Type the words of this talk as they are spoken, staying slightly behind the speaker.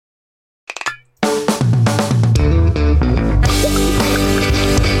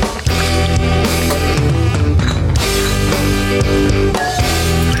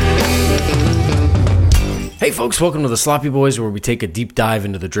folks, welcome to the Sloppy Boys, where we take a deep dive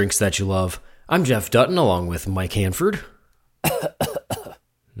into the drinks that you love. I'm Jeff Dutton, along with Mike Hanford.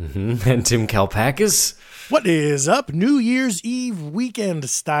 And Tim Kalpakis. What is up? New Year's Eve weekend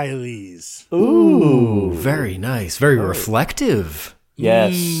stylies. Ooh, very nice. Very reflective.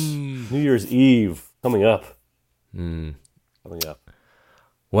 Yes. New Year's Eve coming up. Coming up.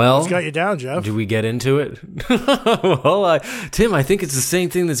 Well, What's got you down, Jeff? do we get into it? Well, Tim, I think it's the same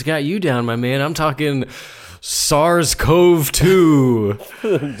thing that's got you down, my man. I'm talking SARS-CoV-2.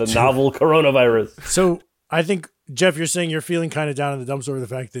 The novel coronavirus. So I think, Jeff, you're saying you're feeling kind of down in the dumps over the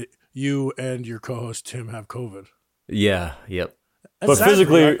fact that you and your co-host Tim have COVID. Yeah, yep. But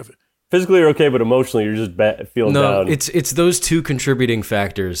physically you're okay, but emotionally you're just feeling down. No, it's those two contributing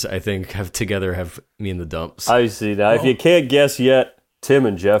factors, I think, have me in the dumps. I see. Now, if you can't guess yet, Tim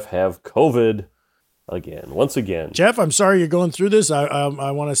and Jeff have COVID once again. Jeff, I'm sorry you're going through this.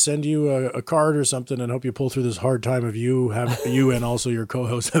 I want to send you a card or something and hope you pull through this hard time of you and also your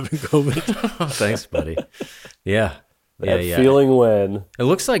co-host having COVID. Thanks, buddy. Yeah. That feeling when... It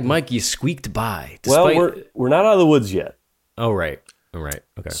looks like, Mike, you squeaked by. Well, we're not out of the woods yet. Oh, right. All right.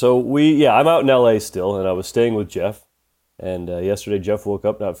 Okay. So I'm out in LA still, and I was staying with Jeff. And yesterday, Jeff woke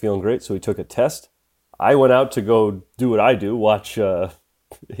up not feeling great, so he took a test. I went out to go do what I do, watch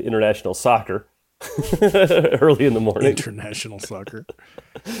international soccer early in the morning. International soccer.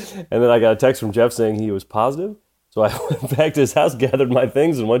 And then I got a text from Jeff saying he was positive. So I went back to his house, gathered my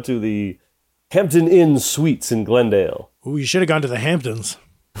things, and went to the Hampton Inn Suites in Glendale. Ooh, you should have gone to the Hamptons.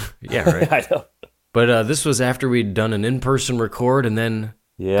 Yeah, right. I know. But this was after we'd done an in-person record and then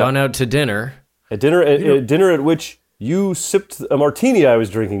gone out to dinner. At dinner at which you sipped a martini I was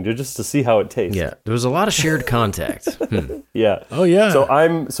drinking just to see how it tastes. Yeah, there was a lot of shared contact. Yeah. Oh yeah. So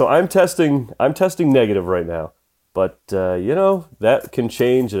I'm testing negative right now, but that can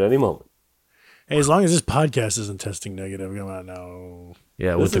change at any moment. Hey, as long as this podcast isn't testing negative, come on now.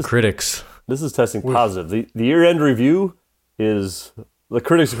 Yeah, with the critics. This is testing positive. The year-end review is the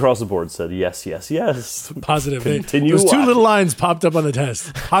critics across the board said yes, yes, yes. Positive. Continue Those two watching. little lines popped up on the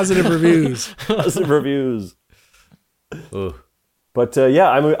test. Positive reviews. Positive reviews. Ugh. But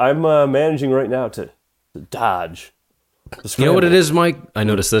I'm managing right now to dodge. You know what it is, Mike? I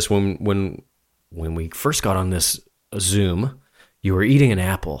noticed this when we first got on this Zoom. You were eating an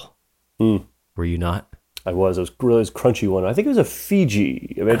apple. Were you not? I was. It was really crunchy one. I think it was a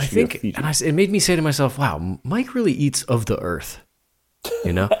Fiji. It made me say to myself, "Wow, Mike really eats of the earth."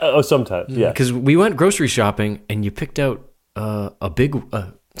 You know? Oh, sometimes, yeah. Because we went grocery shopping and you picked out a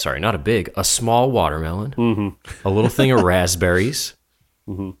small watermelon, a little thing of raspberries.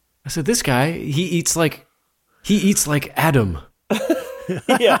 I said, "This guy, he eats like Adam."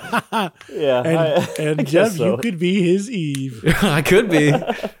 Yeah. And Jeff, you could be his Eve. I could be.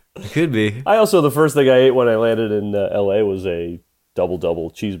 I also, the first thing I ate when I landed in LA was a double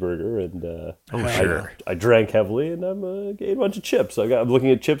cheeseburger, and sure. I drank heavily, and ate a bunch of chips. I'm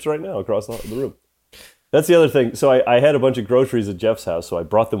looking at chips right now across the room. That's the other thing. So I had a bunch of groceries at Jeff's house, so I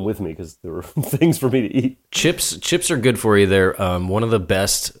brought them with me because there were things for me to eat. Chips are good for you. They're one of the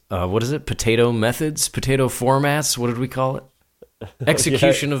best, potato methods, potato formats. What did we call it?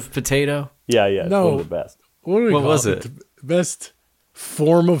 Execution of potato? Yeah, it's one of the best. What was it? Best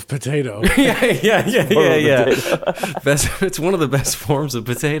form of potato. Yeah. It's one of the best forms of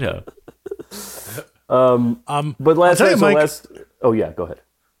potato. But last tell you, night, Mike, oh yeah, go ahead.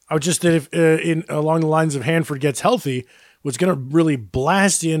 I would just that if along the lines of Hanford gets healthy, what's going to really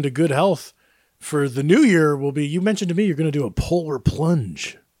blast you into good health for the new year will be, you mentioned to me you're going to do a polar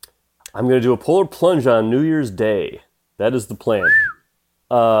plunge. I'm going to do a polar plunge on New Year's Day. That is the plan.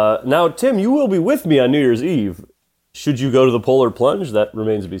 Now, Tim, you will be with me on New Year's Eve. Should you go to the polar plunge? That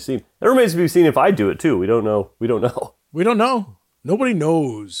remains to be seen. That remains to be seen if I do it too. We don't know. We don't know. Nobody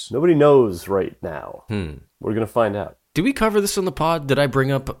knows. Nobody knows right now. We're going to find out. Did we cover this on the pod? Did I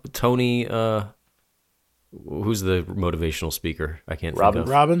bring up Tony, who's the motivational speaker? I can't think of.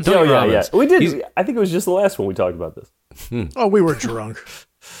 Robbins? Oh, yeah. We did. He's- I think it was just the last one we talked about this. Oh, we were drunk.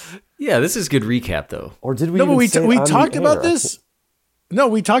 Yeah, this is good recap, though. Or did we No, but we say it on talked the about air? this. No,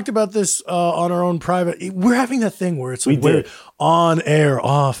 we talked about this on our own private. We're having that thing where it's like did. we're on air,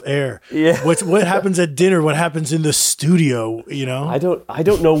 off air. Yeah. What happens at dinner? What happens in the studio? You know. I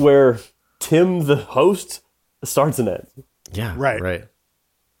don't know where Tim, the host, starts and ends. Yeah, Right.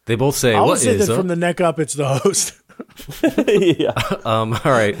 They both say, I would "What say is that up?" from the neck up, it's the host. Yeah. All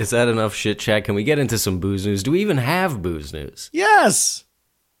right, is that enough shit chat? Can we get into some booze news? Do we even have booze news? Yes.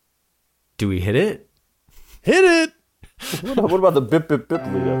 Do we hit it? Hit it. What about the bip bip bip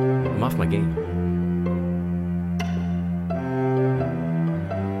lead up? I'm off my game.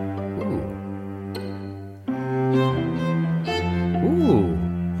 Ooh. Ooh.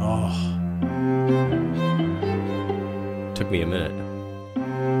 Oh, Took me a minute.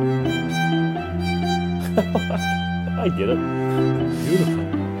 I get it.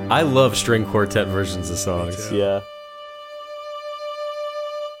 beautiful. I love string quartet versions of songs. Yeah.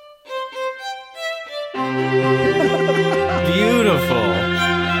 Beautiful.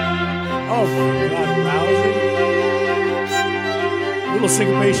 Oh my God, rousing. Little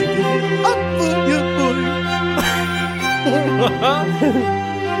syncopation. Give me up for you, boy.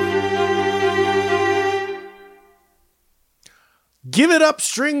 Give It Up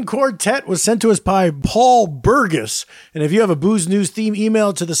String Quartet was sent to us by Paul Burgess. And if you have a Booze News theme, email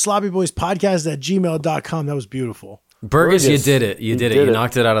it to the sloppyboyspodcast@gmail.com. That was beautiful. Burgess, you Burgess, did it. You did it. You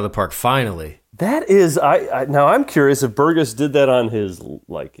knocked it out of the park, finally. That is, now I'm curious if Burgess did that on his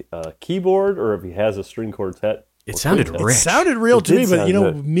keyboard or if he has a string quartet. It sounded quintet. rich. It sounded real It to me, did but sound you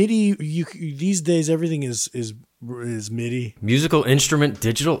know, good. MIDI, these days everything is MIDI. Musical instrument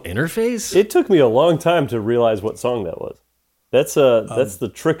digital interface? It took me a long time to realize what song that was. That's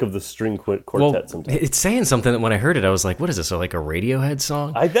the trick of the string quartet Well, sometimes. it's saying something that when I heard it, I was like, what is this, like a Radiohead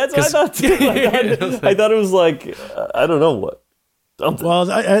song? That's what I thought too. I thought it was like, I don't know what. Something. Well,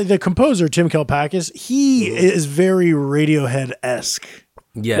 the composer, Tim Kalpakis, he is very Radiohead-esque.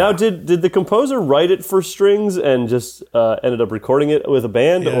 Yeah. Now, did the composer write it for strings and just ended up recording it with a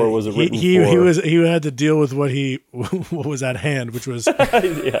band, or was it written he for... he had to deal with what was at hand, which was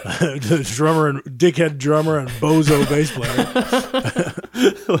the drummer and dickhead drummer and bozo bass player.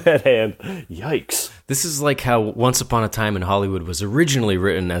 at hand. Yikes. This is like how Once Upon a Time in Hollywood was originally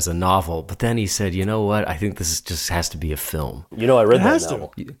written as a novel, but then he said, you know what, I think this just has to be a film. You know, I read It that has to.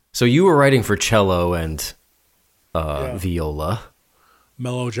 novel. So you were writing for cello and viola.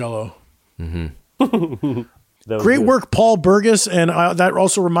 Mellow Jello. That was Great good. work, Paul Burgess. And that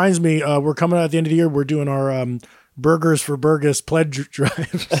also reminds me, we're coming out at the end of the year. We're doing our Burgers for Burgess pledge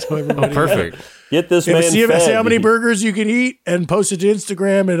drive. So everybody, Perfect. Get this man see fed. how many burgers you can eat and post it to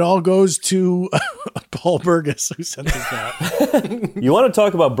Instagram. It all goes to Paul Burgess, who sent us that. You want to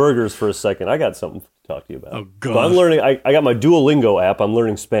talk about burgers for a second? I got something to talk to you about. Oh, So gosh. I'm learning. I got my Duolingo app. I'm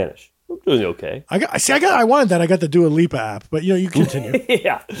learning Spanish. I'm doing okay. I wanted that. I got the Dua Lipa app, but you continue.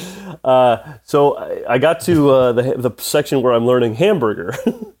 Yeah. So I got to the section where I'm learning hamburger.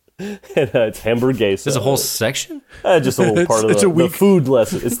 And it's hamburguesa. There's a whole section? Just a little part of It's the, a week. the food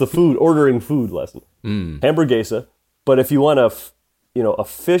lesson. It's the ordering food lesson. Hamburguesa. But if you want a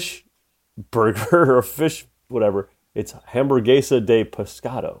fish burger or a fish whatever, it's hamburguesa de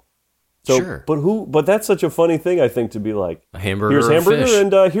pescado. So, Sure. But that's such a funny thing, I think, to be like, A hamburger here's or a hamburger fish?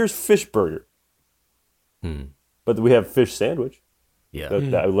 and here's fish burger. But we have fish sandwich. Yeah.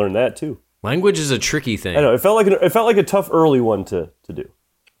 I learned that too. Language is a tricky thing. I know it felt like a tough early one to do.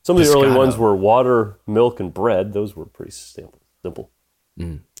 Some of the early Pescado. ones were water, milk, and bread. Those were pretty simple.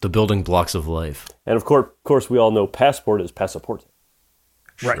 The building blocks of life. And of course, we all know passport is pasaporte.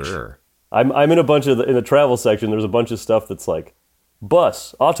 Right. Sure. I'm in a bunch of in the travel section. There's a bunch of stuff that's like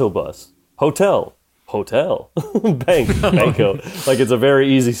bus, autobus, hotel, bank, banco. Like it's a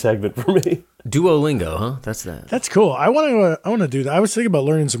very easy segment for me. Duolingo, huh? That's that. That's cool. I want to do that. I was thinking about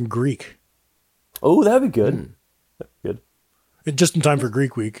learning some Greek, Oh, that'd be good. Good. just in time for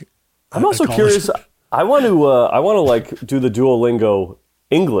Greek Week. I'm also curious. I want to like do the Duolingo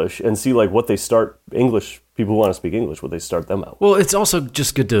English and see like what they start English people who want to speak English, what they start them out. Well, it's also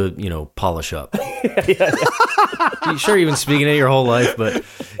just good to, polish up. Sure, you've been speaking it your whole life, but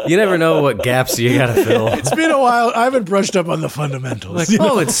you never know what gaps you got to fill. It's been a while. I haven't brushed up on the fundamentals. Like,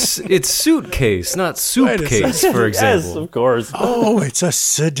 oh, it's suitcase, not soup a case, for Yes, example. of course. Oh, it's a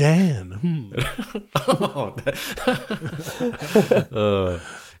sedan.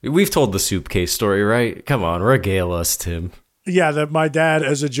 We've told the soup case story, right? Come on, regale us, Tim. Yeah, that my dad,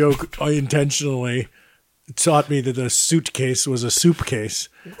 as a joke, intentionally taught me that a suitcase was a soup case,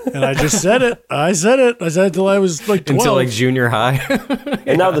 and I just said it. I said it till I was like 12. Until like junior high.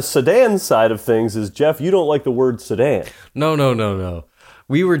 And now the sedan side of things is, Jeff, you don't like the word sedan. No.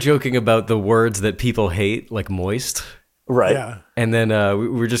 We were joking about the words that people hate, like moist. Right. Yeah. And then we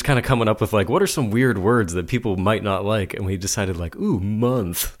were just kind of coming up with like, what are some weird words that people might not like? And we decided like, ooh,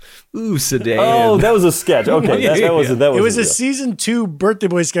 month. Ooh, sedan. Oh, that was a sketch. Okay, that was It was a real. season 2 birthday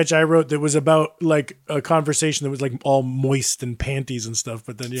boy sketch I wrote that was about like a conversation that was like all moist and panties and stuff.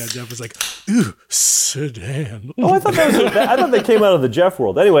 But then Jeff was like, "Ooh, sedan." Oh, I thought I thought they came out of the Jeff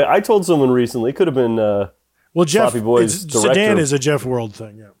world. Anyway, I told someone recently, it could have been Well, Jeff, Sloppy Boys sedan director. is a Jeff World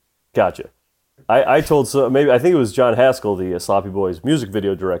thing. Yeah. Gotcha. I told I think it was John Haskell, the Sloppy Boys music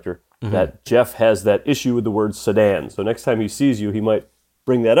video director, that Jeff has that issue with the word sedan. So next time he sees you, he might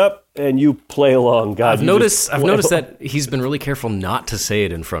bring that up, and you play along. God, I've noticed that he's been really careful not to say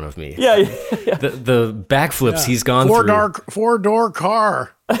it in front of me. Yeah. The backflips he's gone through. Four-door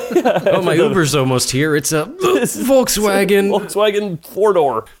car. Oh, my Uber's almost here. It's a Volkswagen. Volkswagen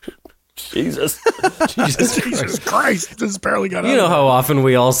 4-door. Jesus. Jesus Christ. This barely got out. You know how often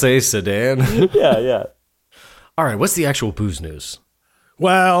we all say sedan. Yeah. All right, what's the actual booze news?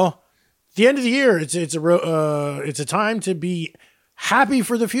 Well, the end of the year, it's a time to be happy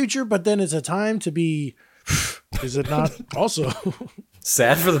for the future, but then it's a time to be, is it not also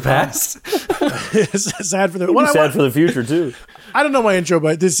sad for the past? Sad for the sad for the future too. I don't know my intro,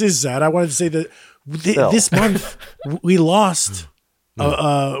 but this is sad. I wanted to say that this month we lost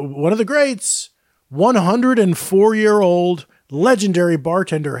one of the greats, 104-year-old legendary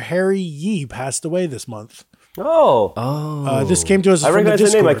bartender Harry Yee passed away this month. Oh. This came to us. I from recognize the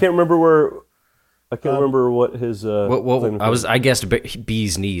his name. I Discord. can't remember where. I can't remember what his. I guessed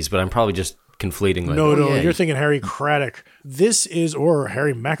bee's knees, but I'm probably just conflating. Like, No, yeah, you're thinking Harry Craddock. Or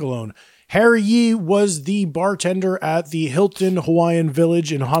Harry McAlone. Harry Yee was the bartender at the Hilton Hawaiian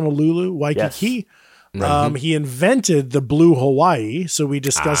Village in Honolulu, Waikiki. Yes. He invented the Blue Hawaii, so we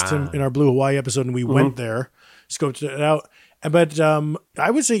discussed him in our Blue Hawaii episode, and we went there, scoped it out. But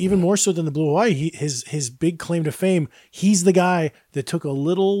I would say even more so than the Blue Hawaii, his big claim to fame, he's the guy that took a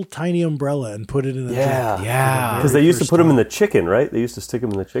little tiny umbrella and put it in a drink. Yeah. Because they used to put him in the chicken, right? They used to stick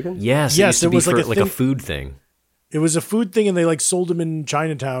him in the chicken. Yes, Yes, it it was was like a food thing. It was a food thing, and they sold him in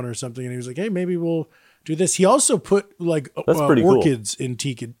Chinatown or something. And he was like, "Hey, maybe we'll do this." He also put That's pretty cool. orchids in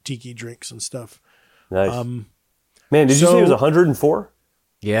tiki drinks and stuff. Nice. Man, did you say he was 104?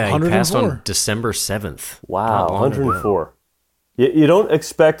 Yeah, he passed 104. on December 7th. Wow, Not long ago. 104. You don't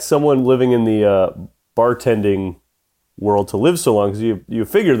expect someone living in the bartending world to live so long, because you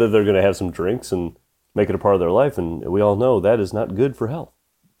figure that they're going to have some drinks and make it a part of their life, and we all know that is not good for health.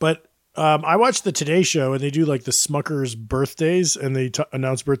 But I watched the Today Show, and they do the Smuckers birthdays, and they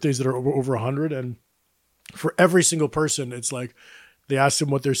announce birthdays that are over 100. And for every single person, it's they ask them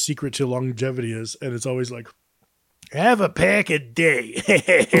what their secret to longevity is, and it's always have a pack a day.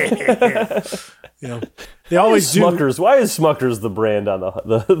 They always do. Smuckers. Why is Smuckers the brand on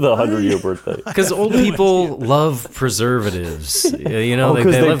the 100-year birthday? Because old people love preservatives. Because they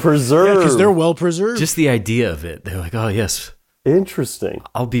love preserve. Because they're well preserved. just the idea of it. They're like, oh, yes, Interesting.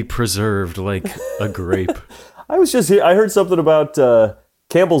 I'll be preserved like a grape. I heard something about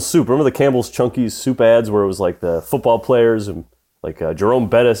Campbell's soup. Remember the Campbell's Chunky's soup ads where it was the football players and Jerome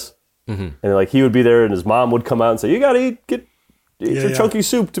Bettis, and he would be there and his mom would come out and say, "You got to eat your chunky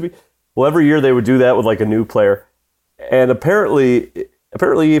soup to be." Well, every year they would do that with a new player, and apparently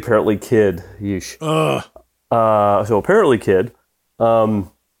Kid. Yeesh. So apparently Kid.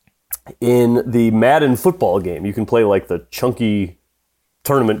 In the Madden football game, you can play the chunky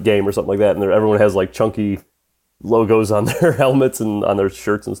tournament game or something like that, and everyone has chunky logos on their helmets and on their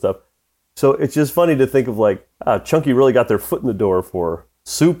shirts and stuff. So it's just funny to think of Chunky really got their foot in the door for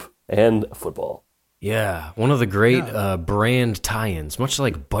soup and football. Yeah, one of the great brand tie-ins, much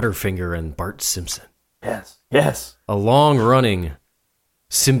like Butterfinger and Bart Simpson. Yes. A long-running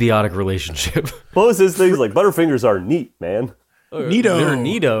symbiotic relationship. What was his thing? Butterfingers are neat, man. Neato. They're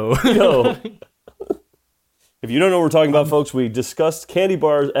neato. No. If you don't know what we're talking about, folks, we discussed candy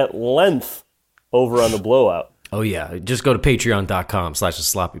bars at length over on the Blowout. Oh, yeah. Just go to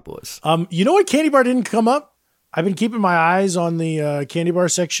patreon.com/thesloppyboys. You know what candy bar didn't come up? I've been keeping my eyes on the candy bar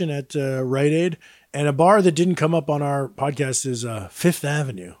section at Rite Aid, and a bar that didn't come up on our podcast is Fifth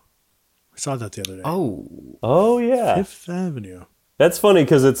Avenue. I saw that the other day. Oh, yeah. Fifth Avenue. That's funny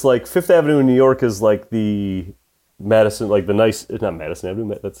because it's Fifth Avenue in New York is the Madison, the nice, it's not Madison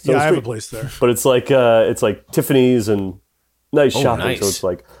Avenue. That's I have a place there. But it's Tiffany's and nice shopping. Nice. So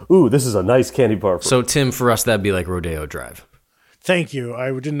it's ooh, this is a nice candy bar. So, Tim, for us, that'd be like Rodeo Drive. Thank you.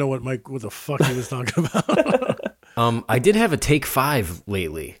 I didn't know what the fuck he was talking about. I did have a Take 5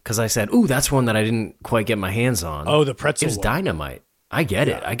 lately because I said, ooh, that's one that I didn't quite get my hands on. Oh, the pretzel It's one. dynamite. I get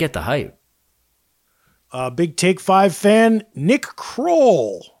it. I get the hype. Big Take 5 fan, Nick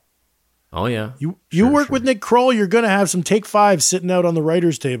Kroll. Oh, yeah. You work with Nick Kroll, you're going to have some Take 5 sitting out on the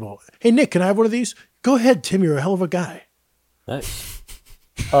writer's table. Hey, Nick, can I have one of these? Go ahead, Tim. You're a hell of a guy. Nice.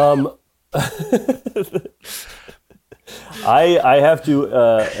 I have to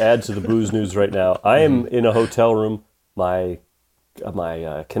add to the booze news right now. I am in a hotel room. My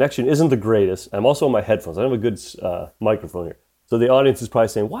connection isn't the greatest. I'm also on my headphones. I don't have a good microphone here. So the audience is probably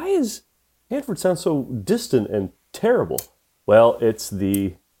saying, why is Hanford sound so distant and terrible? Well, it's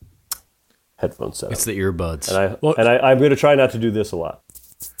the headphone setup. It's the earbuds. And I'm going to try not to do this a lot.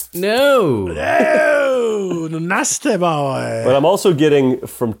 No. Oh! Ooh, nasty boy. But I'm also getting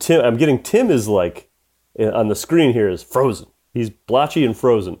from Tim. I'm getting Tim is like on the screen here is frozen. He's blotchy and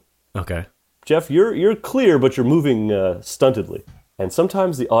frozen. Okay. Jeff, you're clear, but you're moving stuntedly, and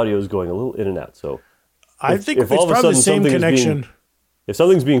sometimes the audio is going a little in and out. So I think if it's all of a probably the sudden same connection. if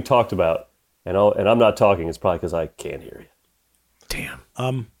something's being talked about and I'm not talking, it's probably because I can't hear you.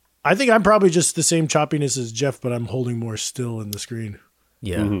 Damn. I think I'm probably just the same choppiness as Jeff, but I'm holding more still in the screen.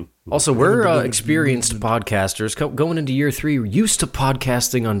 Yeah. Mm-hmm. Also, we're experienced podcasters going into year 3, used to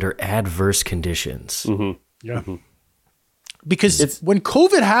podcasting under adverse conditions. Mm-hmm. Yeah. Because when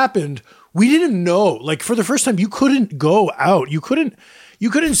COVID happened, we didn't know. Like for the first time, you couldn't go out. You couldn't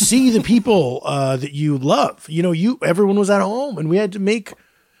see the people that you love. You know, everyone was at home, and we had to make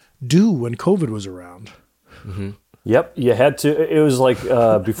do when COVID was around. Mm-hmm. Yep, you had to. It was like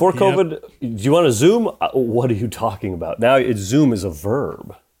before COVID. Do you want to Zoom? What are you talking about? Now Zoom is a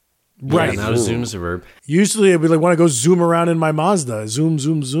verb. Right. Yeah, now Zoom is a verb. Usually, it'd be like, want to go zoom around in my Mazda. Zoom,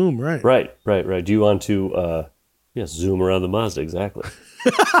 zoom, zoom. Right. Right. Do you want to? Yes, zoom around the Mazda. Exactly.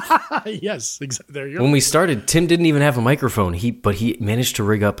 Yes. Exactly. There you go. When we started, Tim didn't even have a microphone. But he managed to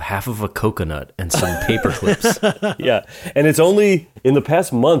rig up half of a coconut and some paper clips. Yeah, and it's only in the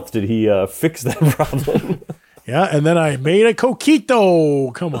past month did he fix that problem. Yeah, and then I made a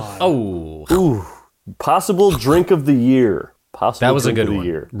coquito. Come on. Oh, Ooh, possible drink of the year. Possible. that was a drink good of the one.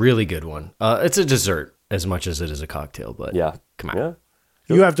 Year. Really good one. It's a dessert as much as it is a cocktail, but Yeah. come on. Yeah.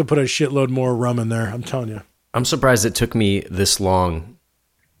 You have to put a shitload more rum in there. I'm telling you. I'm surprised it took me this long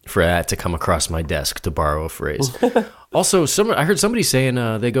for that to come across my desk, to borrow a phrase. Also, I heard somebody saying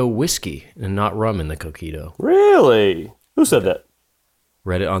they go whiskey and not rum in the coquito. Really? Who said that?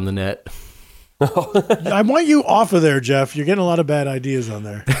 Read it on the net. I want you off of there, Jeff. You're getting a lot of bad ideas on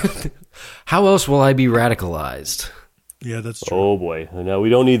there. How else will I be radicalized? Yeah, that's true. Oh boy, no, we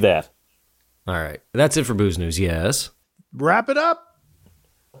don't need that. All right. That's it for Booze News. Yes. Wrap it up.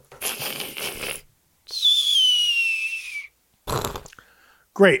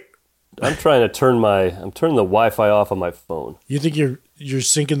 Great. I'm trying to turn the Wi-Fi off on my phone. You think you're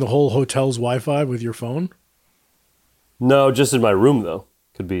syncing the whole hotel's Wi-Fi with your phone? No, just in my room though.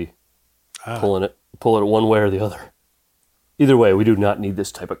 Could be pull it one way or the other. Either way, we do not need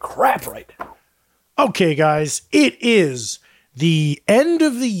this type of crap right now. Okay, guys, it is the end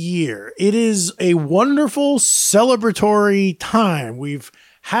of the year. It is a wonderful celebratory time. We've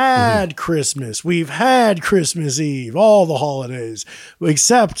had Christmas. We've had Christmas Eve, all the holidays,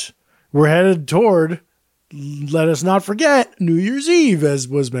 except we're headed toward, let us not forget, New Year's Eve, as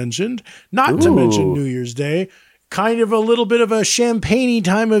was mentioned, not to mention New Year's Day. Kind of a little bit of a champagne-y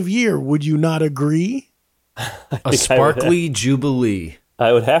time of year. Would you not agree? A sparkly jubilee.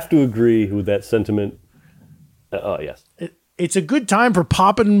 I would have to agree with that sentiment. Oh, yes. It's a good time for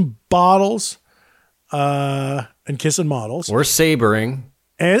popping bottles and kissing models. Or sabering.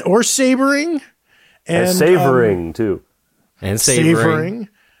 Or sabering. And savoring, too. And savoring.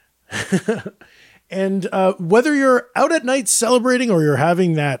 And whether you're out at night celebrating or you're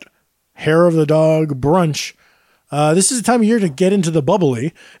having that hair of the dog brunch, this is the time of year to get into the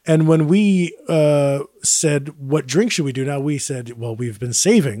bubbly. And when we said, what drink should we do now? We said, well, we've been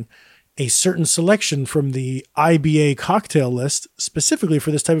saving a certain selection from the IBA cocktail list specifically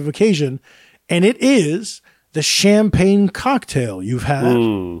for this type of occasion. And it is the champagne cocktail. You've had?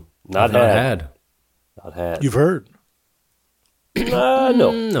 Not had. You've heard? No.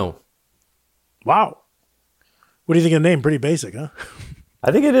 No. Wow. What do you think of the name? Pretty basic, huh?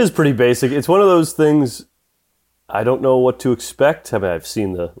 I think it is pretty basic. It's one of those things I don't know what to expect. I mean, I've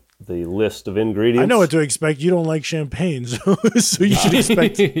seen the list of ingredients. I know what to expect. You don't like champagne, so you should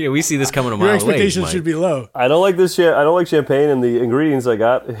expect. Yeah, we see this coming a mile Your away. expectations Mike. should be low. I don't like this. I don't like champagne, and the ingredients I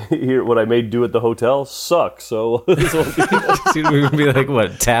got here, what I made do at the hotel, suck. So this won't be We would be like,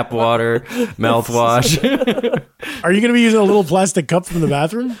 what, tap water, mouthwash? Are you going to be using a little plastic cup from the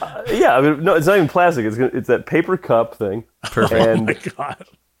bathroom? yeah. I mean, no, it's not even plastic. It's that paper cup thing. Perfect. Oh And my God.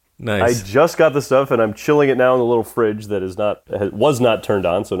 Nice. I just got the stuff, and I'm chilling it now in the little fridge that was not turned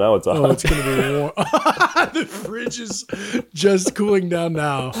on, so now it's on. Oh, it's going to be warm. The fridge is just cooling down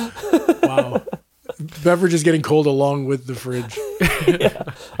now. Wow. Beverage is getting cold along with the fridge. Yeah.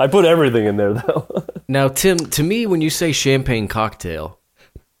 I put everything in there, though. Now, Tim, to me, when you say champagne cocktail,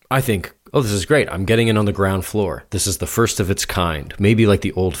 I think, oh, this is great. I'm getting in on the ground floor. This is the first of its kind. Maybe like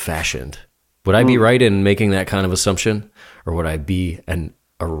the old-fashioned. Would I be right in making that kind of assumption? Or would I be an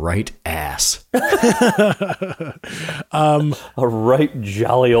A right ass. A right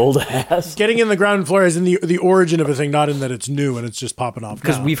jolly old ass. Getting in the ground floor is in the origin of a thing, not in that it's new and it's just popping off.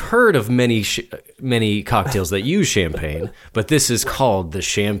 Because we've heard of many cocktails that use champagne, but this is called the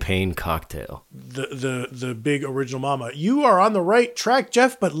champagne cocktail. The big original mama. You are on the right track,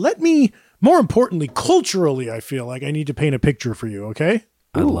 Jeff, but let me, more importantly, culturally, I feel like I need to paint a picture for you, okay?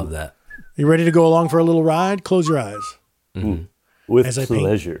 I love that. You ready to go along for a little ride? Close your eyes. Mm-hmm. With As I paint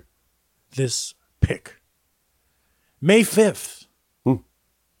pleasure. this pic. May 5th,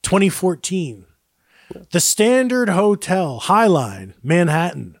 2014. The Standard Hotel, Highline,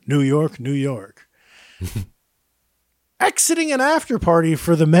 Manhattan, New York, New York. Exiting an after party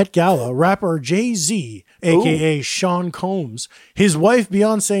for the Met Gala, rapper Jay-Z, a.k.a. Sean Combs, his wife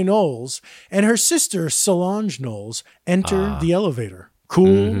Beyonce Knowles, and her sister Solange Knowles enter the elevator.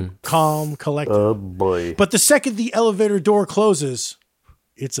 Cool, calm, collected. Oh, boy. But the second the elevator door closes,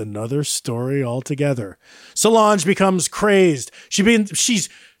 it's another story altogether. Solange becomes crazed. She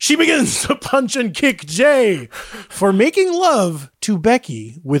begins to punch and kick Jay for making love to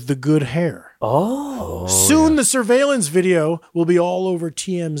Becky with the good hair. Soon the surveillance video will be all over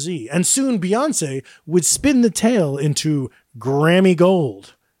TMZ. And soon Beyonce would spin the tale into Grammy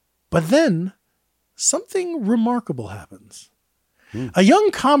Gold. But then something remarkable happens. A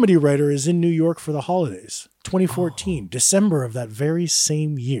young comedy writer is in New York for the holidays, 2014, December of that very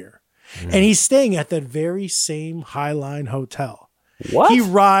same year. And he's staying at that very same Highline Hotel. What? He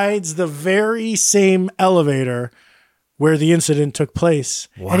rides the very same elevator where the incident took place.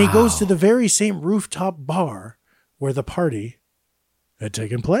 And he goes to the very same rooftop bar where the party had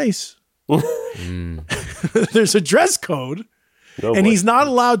taken place. There's a dress code. And he's not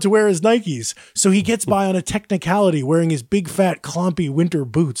allowed to wear his Nikes. So he gets by on a technicality wearing his big fat clumpy winter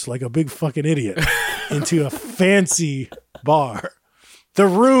boots like a big fucking idiot into a fancy bar. The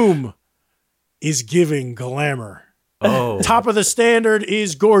room is giving glamour. Top of the Standard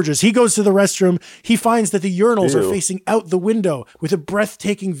is gorgeous. He goes to the restroom. He finds that the urinals are facing out the window with a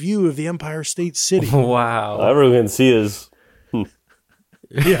breathtaking view of the Empire State City. Wow. Everyone can see is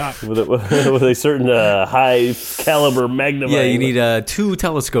Yeah. with a certain high caliber magnifying. Yeah, you need 2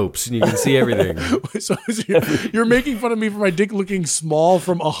 telescopes and you can see everything. So you're making fun of me for my dick looking small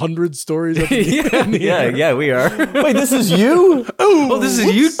from 100 stories up in the air. yeah, we are. Wait, this is you? Oh, this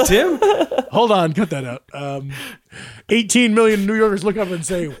is you, Tim? Hold on, cut that out. 18 million New Yorkers look up and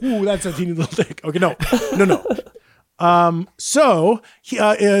say, "Ooh, that's a teeny little dick." Okay, no. So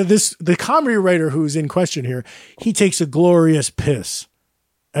the comedy writer who's in question here, he takes a glorious piss,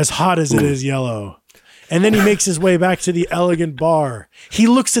 as hot as it is yellow, and then he makes his way back to the elegant bar. He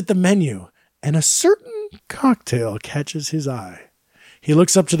looks at the menu, and a certain cocktail catches his eye. He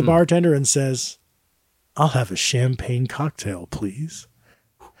looks up to the bartender and says, "I'll have a champagne cocktail, please."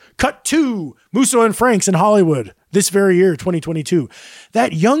 Cut to Musso and Frank's in Hollywood this very year, 2022.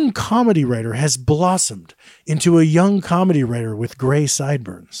 That young comedy writer has blossomed into a young comedy writer with gray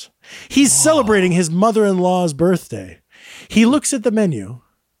sideburns. He's celebrating his mother-in-law's birthday. He looks at the menu,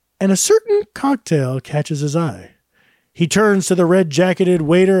 and a certain cocktail catches his eye. He turns to the red-jacketed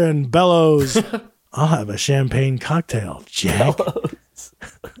waiter and bellows, "I'll have a champagne cocktail, Jack."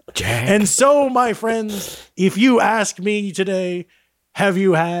 Jack. And so, my friends, if you ask me today, have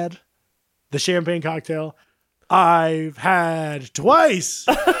you had the champagne cocktail? I've had twice.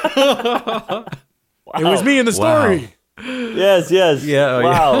 It was me in the story. Yes. Yeah,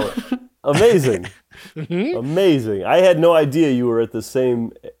 wow. Amazing. Amazing. I had no idea you were at the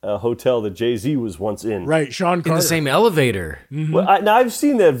same hotel that Jay-Z was once in. Right, Sean Carter. In the same elevator. Well, now, I've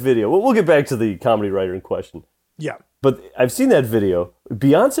seen that video. We'll get back to the comedy writer in question. Yeah. But I've seen that video.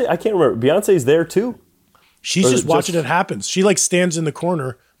 Beyonce, I can't remember. Beyonce's there too? She's Or just is it watching just- it happen. She like stands in the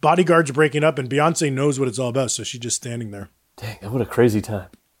corner. Bodyguards are breaking up, and Beyonce knows what it's all about, so she's just standing there. Dang, what a crazy time.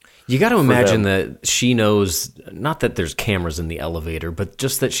 You got to imagine that she knows, not that there's cameras in the elevator, but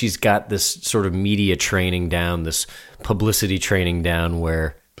just that she's got this sort of media training down, this publicity training down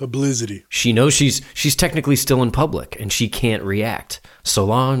where Publicity. she knows she's technically still in public and she can't react.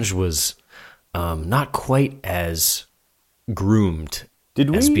 Solange was not quite as groomed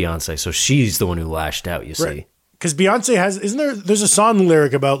as Beyonce, so she's the one who lashed out, you see. Right. Because Beyonce there's a song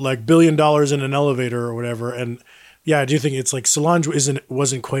lyric about like $1 billion in an elevator or whatever. And yeah, I do think it's like Solange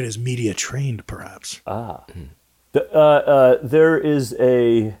wasn't quite as media trained, perhaps. There is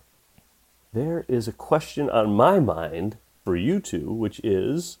a question on my mind for you two, which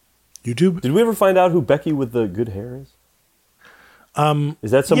is, YouTube? did we ever find out who Becky with the good hair is? Is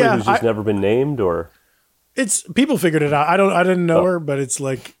that somebody yeah, who's just never been named, or? It's people figured it out. I didn't know her, but it's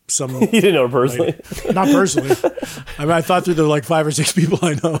like some. You didn't know her personally? Like, not personally. I mean, I thought through the like 5 or 6 people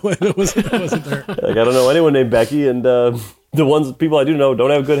I know, and it wasn't there. Like, I don't know anyone named Becky, and the people I do know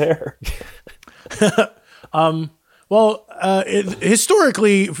don't have good hair. Well,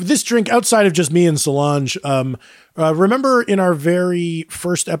 historically, for this drink, outside of just me and Solange, remember in our very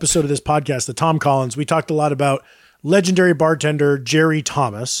first episode of this podcast, the Tom Collins, we talked a lot about legendary bartender Jerry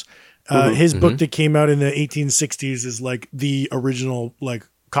Thomas. His book that came out in the 1860s is like the original like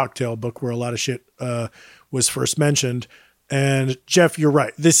cocktail book where a lot of shit was first mentioned. And Jeff, you're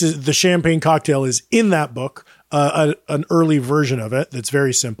right. This is the champagne cocktail is in that book, an early version of it that's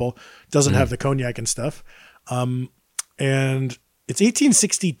very simple, doesn't have the cognac and stuff. And it's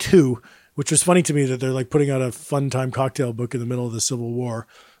 1862, which was funny to me that they're like putting out a fun time cocktail book in the middle of the Civil War.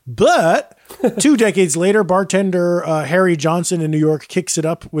 But 2 decades later, bartender Harry Johnson in New York kicks it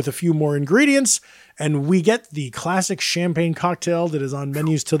up with a few more ingredients, and we get the classic champagne cocktail that is on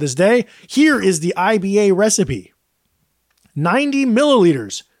menus to this day. Here is the IBA recipe. 90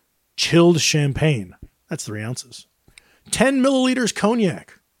 milliliters chilled champagne. That's 3 ounces. 10 milliliters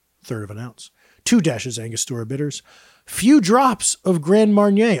cognac, 1/3 of an ounce. 2 dashes Angostura bitters. Few drops of Grand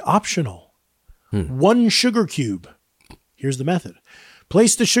Marnier, optional. 1 sugar cube. Here's the method.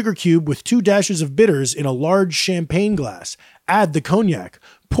 Place the sugar cube with 2 dashes of bitters in a large champagne glass. Add the cognac.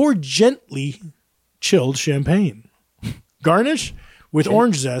 Pour gently chilled champagne. Garnish with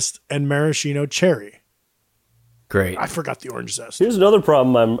orange zest and maraschino cherry. Great. I forgot the orange zest. Here's another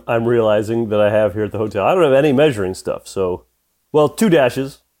problem I'm realizing that I have here at the hotel. I don't have any measuring stuff. So, 2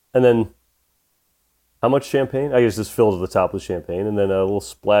 dashes, and then how much champagne? I guess just fill to the top with champagne, and then a little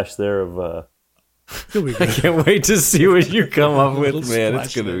splash there of... I can't wait to see what you come up with, man.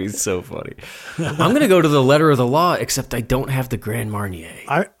 It's going to be so funny. I'm going to go to the letter of the law, except I don't have the Grand Marnier.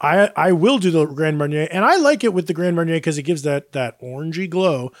 I will do the Grand Marnier, and I like it with the Grand Marnier because it gives that orangey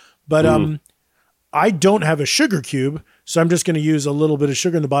glow. But I don't have a sugar cube, so I'm just going to use a little bit of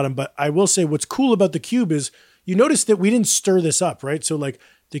sugar in the bottom. But I will say what's cool about the cube is you notice that we didn't stir this up, right? So like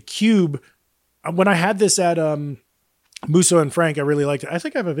the cube, when I had this at Musso and Frank, I really liked it. I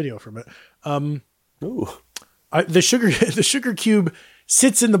think I have a video from it. The sugar cube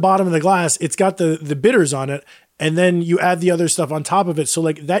sits in the bottom of the glass. It's got the bitters on it, and then you add the other stuff on top of it. So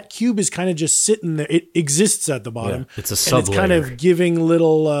like that cube is kind of just sitting there. It exists at the bottom. Yeah, it's a sub-layer. It's kind of giving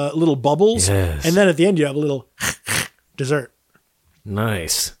little bubbles, yes. And then at the end you have a little dessert.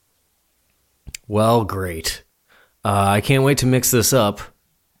 Nice. Well, great. I can't wait to mix this up.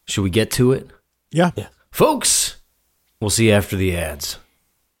 Should we get to it? Yeah. Folks, we'll see you after the ads.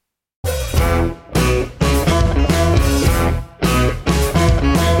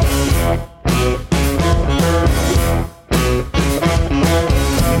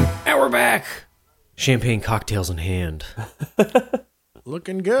 And we're back. Champagne cocktails in hand.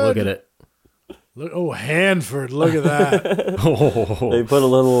 Looking good. Look at it. Hanford, look at that. They put a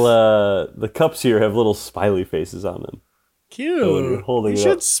little, the cups here have little smiley faces on them. Cute. So when you're holding you it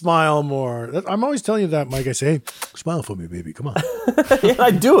should up. smile more. I'm always telling you that, Mike. I say, hey, smile for me, baby. Come on. Yeah,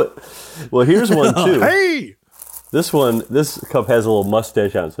 I do it. Well, here's one too. Hey. This cup has a little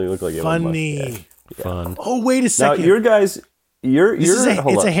mustache on it, so you look like you have a mustache. Funny. Yeah. Fun. Oh, wait a Now, second.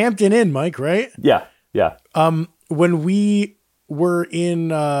 it's a Hampton Inn, Mike, right? Yeah. When we were in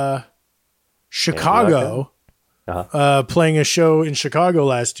Chicago, playing a show in Chicago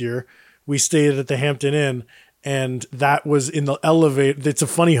last year, we stayed at the Hampton Inn, and that was in the elevator. It's a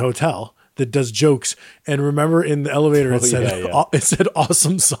funny hotel that does jokes. And remember in the elevator, it said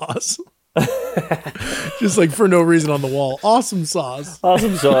awesome sauce. Just like for no reason on the wall. Awesome sauce.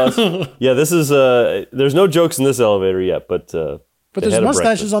 Awesome sauce. Yeah, this is, there's no jokes in this elevator yet, but there's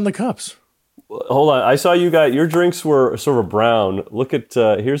mustaches on the cups. Hold on. I saw you guys, your drinks were sort of brown. Look at,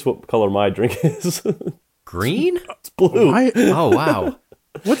 here's what color my drink is. Green? It's blue. Oh, wow.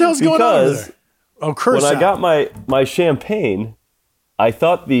 What the hell's going on over there? Oh, curse when out. I got my champagne, I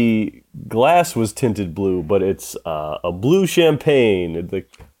thought the glass was tinted blue, but it's a blue champagne.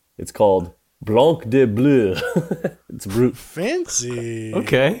 It's called Blanc de Bleu. It's brut. Fancy.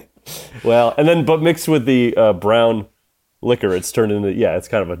 Okay. Well, but mixed with the brown liquor, it's turned into it's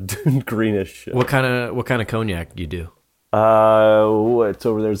kind of a greenish. What kind of cognac do you do? What's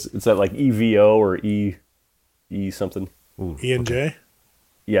over there? It's that like EVO or E something. E&J.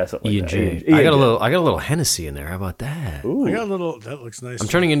 Yeah, something like E&J. that. I got a little Hennessy in there. How about that? Ooh. I got a little. That looks nice. I'm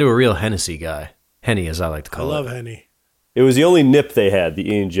turning into a real Hennessy guy. Henny, as I like to I call it. love Henny. It was the only nip they had, the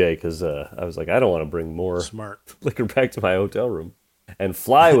E&J, because I was like, I don't want to bring more Smart. liquor back to my hotel room and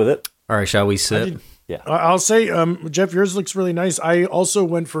fly with it. All right, shall we sip? Yeah. I'll say, Jeff, yours looks really nice. I also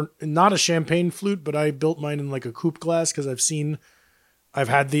went for not a champagne flute, but I built mine in like a coupe glass because I've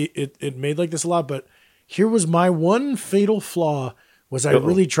had it made like this a lot. But here was my one fatal flaw was I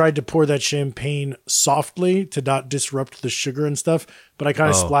really tried to pour that champagne softly to not disrupt the sugar and stuff, but I kind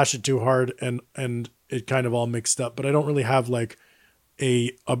of splashed it too hard and it kind of all mixed up. But I don't really have like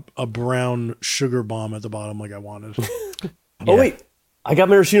a brown sugar bomb at the bottom like I wanted. Oh, wait. I got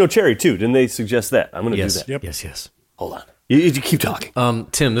maraschino cherry, too. Didn't they suggest that? I'm going to do that. Yep. Yes. Hold on. You keep talking.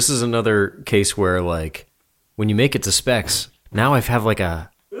 Tim, this is another case where, like, when you make it to specs, now I have like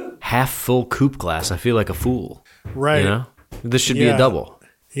a half full coupe glass. I feel like a fool. Right. You know? This should be a double.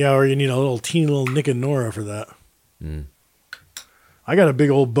 Yeah, or you need a teeny little Nick and Nora for that. I got a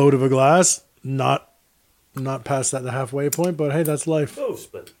big old boat of a glass. Not past that the halfway point, but hey, that's life.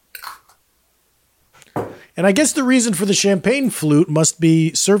 And I guess the reason for the champagne flute must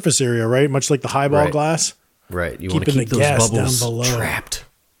be surface area, right? Much like the highball glass. Right. You want to Keeping keep the those gas bubbles down below. trapped.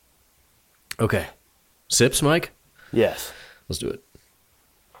 Okay. Sips, Mike? Yes. Let's do it.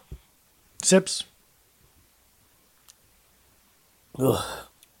 Sips. Ugh.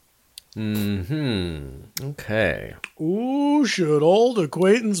 Okay. Ooh, should old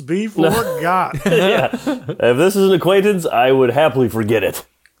acquaintance be forgot? Yeah. If this is an acquaintance, I would happily forget it.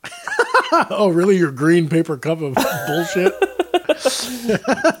 Oh, really? Your green paper cup of bullshit?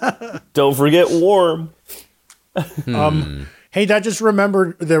 Don't forget warm. Hey, that just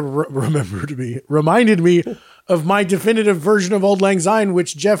reminded me of my definitive version of Auld Lang Syne,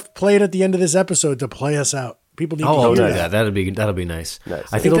 which Jeff played at the end of this episode to play us out. People need to Oh, hear yeah, that. that'll be nice.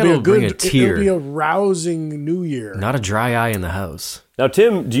 Nice. I think It'll be that'll bring a it'll tear, be a rousing New Year. not a dry eye in the house. Now,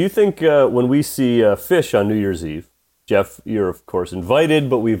 Tim, do you think when we see Fish on New Year's Eve, Jeff, you're of course invited,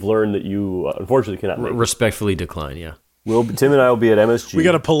 but we've learned that you unfortunately cannot make it. Respectfully decline. Yeah. Tim and I will be at MSG. We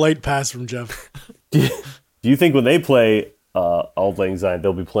got a polite pass from Jeff. Do you think when they play Auld Lang Syne,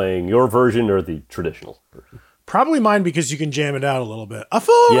 they'll be playing your version or the traditional version? Probably mine because you can jam it out a little bit. I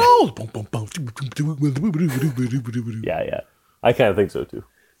fall old. Yeah. I kind of think so too.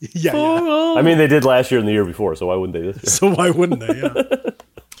 Yeah. I mean, they did last year and the year before, so why wouldn't they this year? So why wouldn't they? Yeah.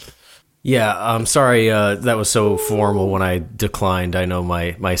 Yeah, I'm sorry that was so formal when I declined. I know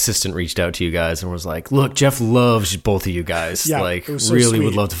my assistant reached out to you guys and was like, look, Jeff loves both of you guys. Yeah, like, it was so really sweet.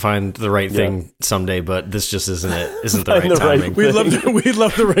 would love to find the right thing someday, but this just isn't the right timing. We'd love to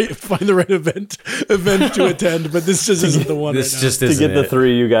find the right event to attend, but this just isn't the one. This right just To isn't get the it.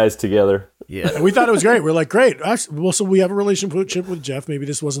 three of you guys together. Yeah. now. And we thought it was great. We're like, great. Actually, well, so we have a relationship with Jeff. Maybe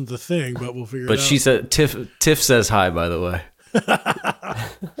this wasn't the thing, but we'll figure it out. But she said, Tiff says hi, by the way.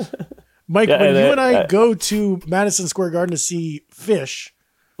 Mike, Yeah, when and you and I go to Madison Square Garden to see Fish,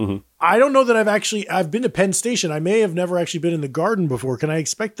 I don't know that I've been to Penn Station. I may have never actually been in the Garden before. Can I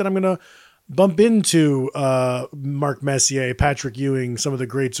expect that I'm going to bump into Mark Messier, Patrick Ewing, some of the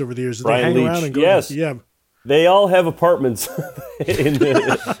greats over the years? Do they Brian hang Leach, around and go? yes. Yeah. They all have apartments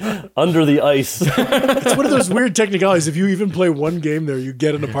under the ice. It's one of those weird technicalities. If you even play one game there, you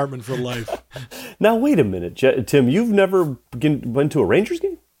get an apartment for life. Now, wait a minute, Tim. You've never went to a Rangers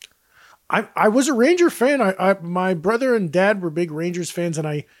game? I was a Ranger fan. My brother and dad were big Rangers fans, and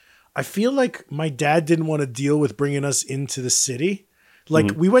I feel like my dad didn't want to deal with bringing us into the city. Like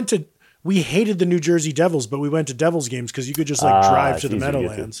we hated the New Jersey Devils, but we went to Devils games because you could just drive to the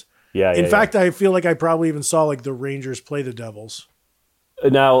Meadowlands. Yeah. In fact, I feel like I probably even saw like the Rangers play the Devils.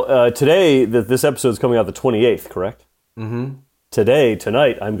 Now, today, this episode is coming out the 28th, correct? Mm-hmm.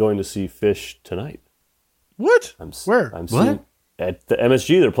 Tonight, I'm going to see Fish tonight. What? Where? I'm seeing at the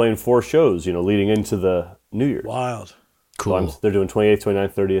MSG. They're playing 4 shows, leading into the New Year. Wild. Cool. So they're doing 28th,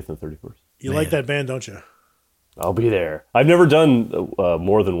 29th, 30th, and 31st. You like that band, don't you? I'll be there. I've never done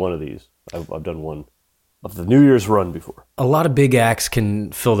more than one of these. I've done one of the New Year's run before. A lot of big acts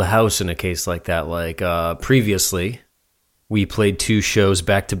can fill the house in a case like that. Like previously, we played 2 shows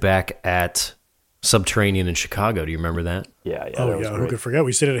back to back at Subterranean in Chicago. Do you remember that? Yeah. Oh, that was yeah. Who great. could forget?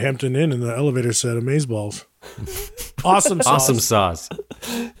 We stayed at Hampton Inn and the elevator set Amazeballs. Awesome sauce. Awesome sauce.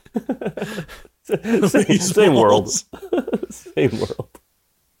 Same world. Same world.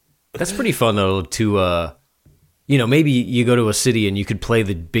 That's pretty fun though. To maybe you go to a city and you could play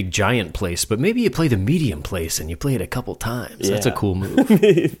the big giant place, but maybe you play the medium place and you play it a couple times. That's a Yeah. cool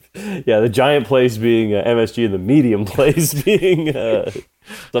move. Yeah, the giant place being MSG and the medium place being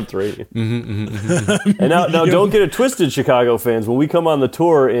Subterranean. And now don't get it twisted, Chicago fans. When we come on the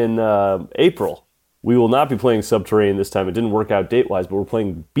tour in April, we will not be playing Subterranean this time. It didn't work out date-wise, but we're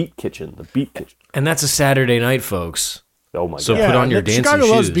playing Beat Kitchen, the Beat Kitchen. And that's a Saturday night, folks. Oh, my So God. put on your dancing Chicago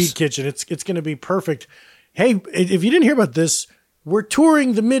shoes. loves Beat Kitchen. It's going to be perfect. Hey, if you didn't hear about this, we're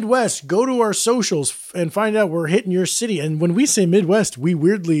touring the Midwest. Go to our socials and find out we're hitting your city. And when we say Midwest, we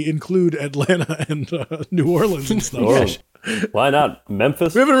weirdly include Atlanta and New Orleans and stuff. New Orleans. Why not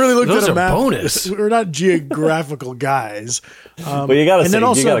Memphis? We haven't really looked Those at a are map. bonus. We're not geographical guys. But you gotta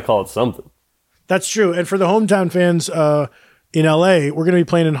you gotta call it something. That's true. And for the hometown fans in LA, we're going to be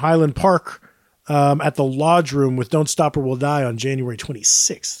playing in Highland Park at the Lodge Room with Don't Stop or We'll Die on January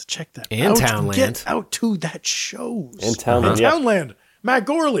 26th. Check that And out. Townland. Get out to that shows. And Townland, yeah. Townland. Matt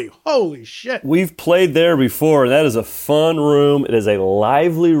Gorley. Holy shit. We've played there before, and that is a fun room. It is a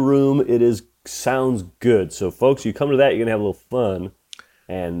lively room. It sounds good. So, folks, you come to that, you're going to have a little fun.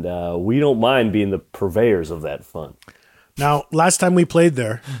 And we don't mind being the purveyors of that fun. Now, last time we played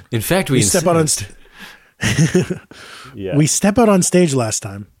there, In fact, we step out on Yeah. we step out on stage last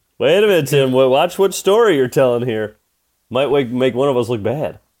time. Wait a minute, Tim. Watch what story you're telling here. Might make one of us look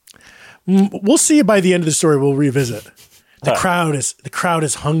bad. We'll see by the end of the story. We'll revisit. The crowd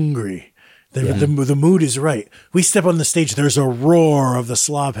is hungry. The mood is right. We step on the stage. There's a roar of the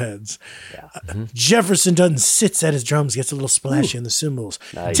slopheads. Yeah. Jefferson Dutton sits at his drums, gets a little splashy on the cymbals.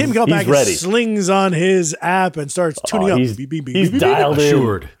 Nice. Tim Kalbach ready. slings on his app and starts tuning up. He's Beep, beep, beep, he's beep, beep, dialed in.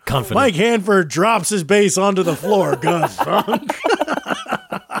 Assured, confident. Mike Hanford drops his bass onto the floor. Gus Funk.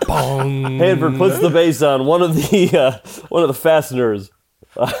 Bong. Hanford puts the bass on. One of the fasteners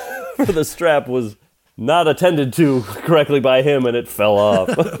for the strap was not attended to correctly by him, and it fell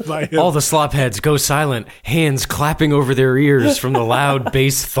off. By him. All the slopheads go silent, hands clapping over their ears from the loud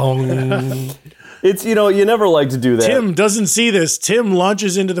bass thong. It's, you never like to do that. Tim doesn't see this. Tim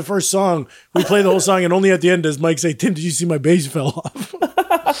launches into the first song. We play the whole song, and only at the end does Mike say, "Tim, did you see my bass fell off?"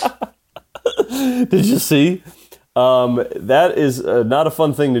 Did you see? That is not a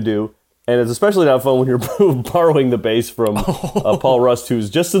fun thing to do, and it's especially not fun when you're borrowing the bass from Paul Rust,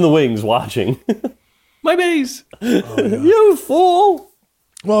 who's just in the wings watching. My bass. You fool!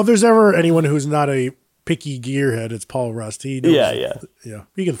 Well, if there's ever anyone who's not a picky gearhead, it's Paul Rust. He knows, Yeah.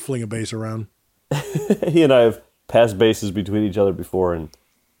 He can fling a bass around. He and I have passed bases between each other before, and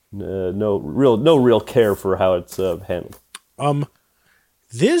no real care for how it's handled.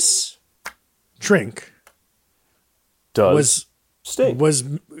 This drink Does stink?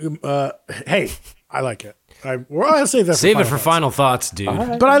 Hey, I like it. I'll save that. Save it for thoughts. final thoughts, dude.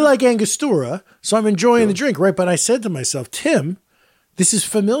 But I like Angostura, so I'm enjoying the drink, right? But I said to myself, Tim, this is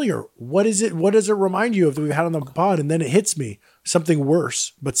familiar. What is it? What does it remind you of that we've had on the pod? And then it hits me. Something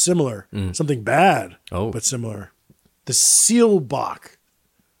worse, but similar. Something bad, but similar. The Seelbach.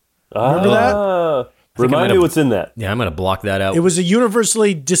 Remember that? Remind me what's in that. Yeah, I'm going to block that out. It was a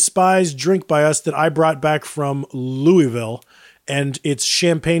universally despised drink by us that I brought back from Louisville, and it's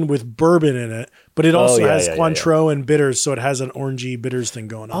champagne with bourbon in it, but it also has Cointreau and bitters, so it has an orangey bitters thing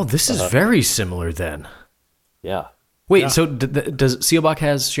going on. Oh, this is very similar then. Yeah. Wait, so does Seelbach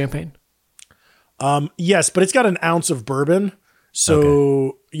has champagne? Yes, but it's got an ounce of bourbon.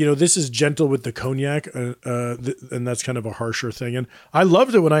 So, this is gentle with the cognac, and that's kind of a harsher thing. And I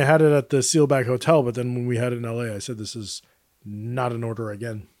loved it when I had it at the Seelbach Hotel, but then when we had it in LA, I said, this is not an order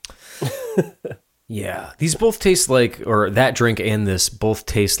again. Yeah, these both taste like, or that drink and this both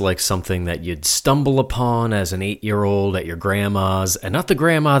taste like something that you'd stumble upon as an 8-year-old at your grandma's, and not the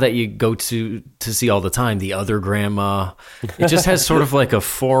grandma that you go to see all the time, the other grandma. It just has sort of like a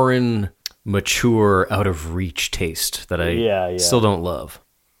foreign, mature, out of reach taste that I still don't love.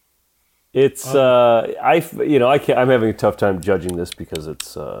 It's I'm having a tough time judging this because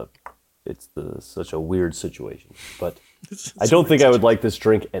it's such a weird situation. But I don't think I would like this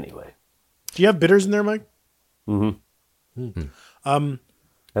drink anyway. Do you have bitters in there, Mike? Mm-hmm. And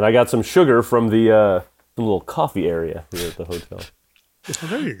I got some sugar from the little coffee area here at the hotel. Oh,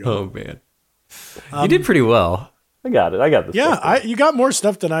 there you go. Oh man, you did pretty well. I got it. I got this. Yeah, you got more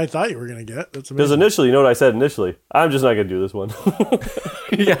stuff than I thought you were going to get. That's because amazing. initially, you know what I said initially? I'm just not going to do this one.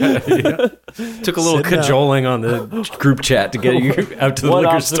 yeah. Took a little cajoling on the group chat to get you out to the one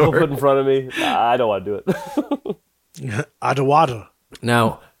liquor obstacle store. put in front of me. I don't want to do it. Adawada.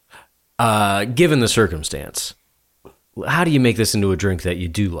 Now, given the circumstance, how do you make this into a drink that you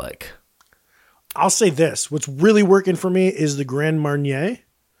do like? I'll say this. What's really working for me is the Grand Marnier.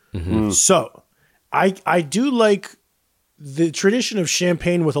 Mm-hmm. So I do like the tradition of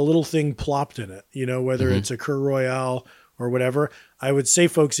champagne with a little thing plopped in it, whether it's a Coeur Royale or whatever. I would say,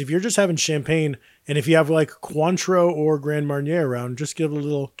 folks, if you're just having champagne and if you have like Cointreau or Grand Marnier around, just give it a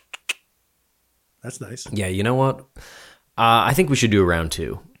little. That's nice. Yeah, you know what? I think we should do a round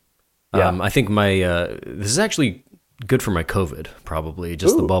 2. Yeah. I think this is actually good for my COVID, probably,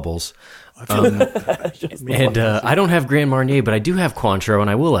 just the bubbles. And I don't have Grand Marnier, but I do have Cointreau, and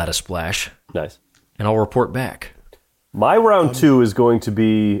I will add a splash. Nice. And I'll report back. My round two is going to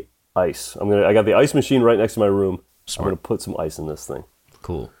be ice. I got the ice machine right next to my room. Smart. I'm going to put some ice in this thing.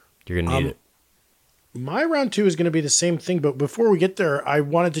 Cool. You're gonna need it. My round two is going to be the same thing, but before we get there, I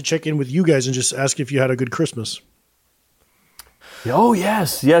wanted to check in with you guys and just ask if you had a good Christmas. Oh,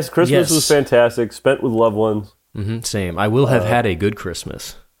 yes. Christmas was fantastic. Spent with loved ones. Mm-hmm, same. I will have had a good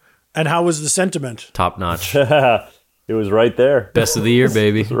Christmas. And how was the sentiment? Top notch. It was right there. Best of the year,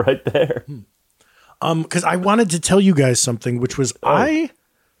 baby. It was right there. Because I wanted to tell you guys something, which was I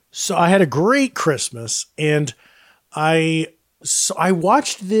had a great Christmas, and I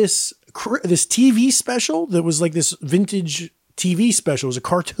watched this TV special that was like this vintage TV special. It was a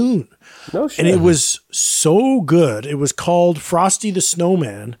cartoon. No shit. And it was so good. It was called Frosty the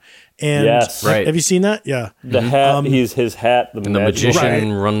Snowman. And Yes. Right. have you seen that? Yeah. The hat, his hat, And the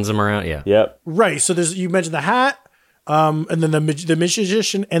magician runs him around. Yeah. Yep. Right. So you mentioned the hat, and then the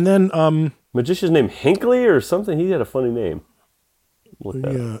magician, and then Magician's name Hinckley or something? He had a funny name. Look that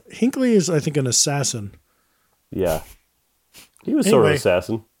up. yeah, Hinckley is, I think, an assassin. Yeah. He was sort of Anyway. an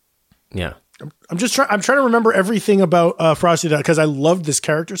assassin. Yeah. I'm trying to remember everything about Frosty because I loved this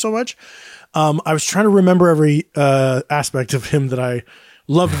character so much. I was trying to remember every aspect of him that I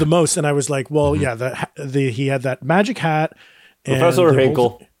loved the most, and I was like, well, yeah, he had that magic hat, and Professor the Hinkle.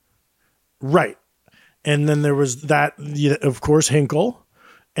 whole- right? And then there was that, of course, Hinkle,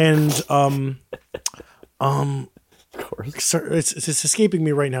 and Of course. sorry, it's escaping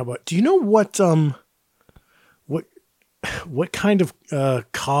me right now. But do you know what kind of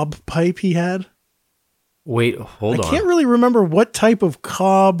cob pipe he had? Wait, hold I on. can't really remember what type of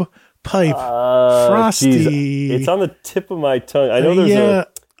cob pipe Frosty. Geez, it's on the tip of my tongue. I know there's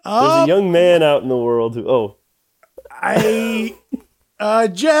a young man out in the world who.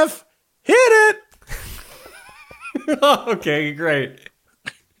 Jeff, hit it. Okay, great.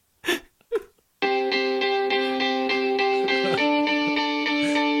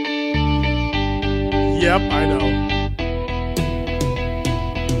 Yep, I know.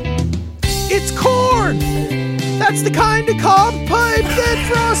 It's corn. That's the kind of cob pipe that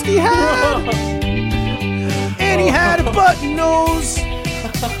Frosty had. And he had a button nose.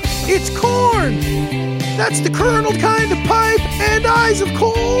 It's corn. That's the kerneled kind of pipe and eyes of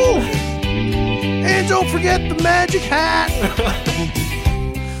coal. And don't forget the magic hat.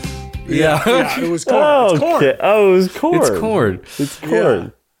 Yeah. It was corn. It's corn. Okay. Oh, it was corn. It's corn. It's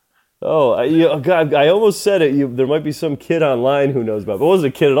corn. Oh, God! I almost said it. There might be some kid online who knows about it. But it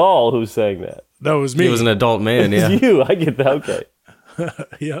wasn't a kid at all who sang that. That was me. He was an adult man, yeah. It's you. I get that. Okay.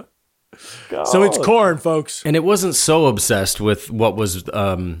 Yeah. God. So it's corn, folks. And it wasn't so obsessed with what was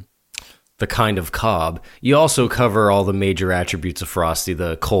the kind of cob. You also cover all the major attributes of Frosty,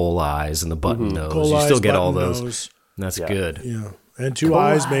 the coal eyes and the button nose. Coal you eyes, still get all button those. nose. That's Yeah. good. Yeah. And two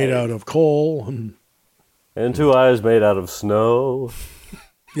eyes made out of coal. And two eyes made out of snow.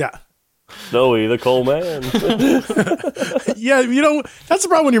 Yeah. Snowy the coal man. Yeah, that's the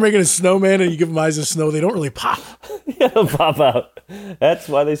problem when you're making a snowman and you give them eyes of snow. They don't really pop. Yeah, pop out. That's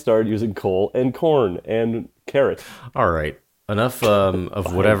why they started using coal and corn and carrot. All right. Enough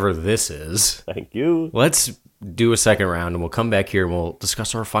of whatever this is. Thank you. Let's do a second round, and we'll come back here and we'll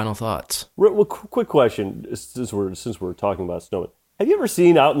discuss our final thoughts. Well, quick question, since we're talking about snowmen. Have you ever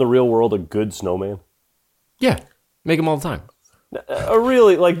seen out in the real world a good snowman? Yeah. Make them all the time. A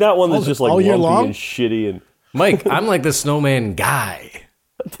really, like, not one that's just like all year lumpy long? and shitty and Mike, I'm like the snowman guy.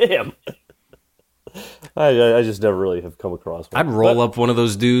 damn. I just never really have come across one. I'd roll up one of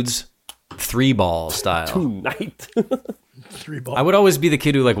those dudes 3-ball style. Tonight. 3 ball. I would always be the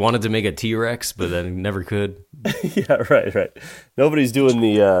kid who like wanted to make a T-Rex, but then never could. Yeah, right. Nobody's doing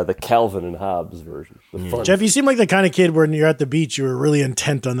the Calvin and Hobbes version. The fun. Jeff, you seem like the kind of kid when you're at the beach, you were really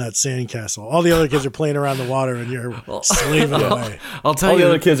intent on that sandcastle. All the other kids are playing around the water and you're slaving away. I'll tell All the you,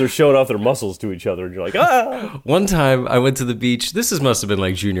 other kids are showing off their muscles to each other, and you're like, ah! one time I went to the beach. Must have been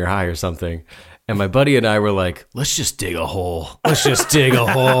like junior high or something. And my buddy and I were like, let's just dig a hole. Let's just dig a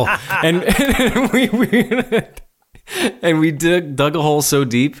hole. And we dug a hole so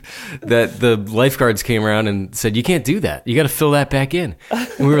deep that the lifeguards came around and said, you can't do that. You got to fill that back in.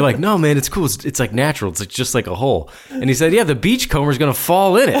 And we were like, no, man, it's cool. It's like natural. It's like just like a hole. And he said, yeah, the beachcomber's going to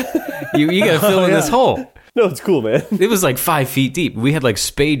fall in it. You got to fill in this hole. No, it's cool, man. It was like 5 feet deep. We had like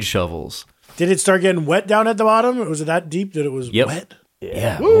spade shovels. Did it start getting wet down at the bottom? Was it that deep that it was Yep. wet?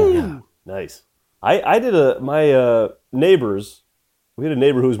 Yeah. Woo! Nice. I did my neighbors, we had a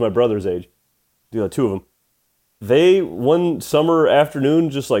neighbor who was my brother's age, two of them. They, one summer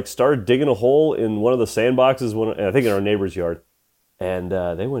afternoon, just like started digging a hole in one of the sandboxes, I think in our neighbor's yard. And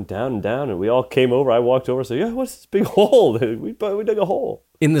they went down and down, and we all came over. I walked over and said, yeah, what's this big hole? We dug a hole.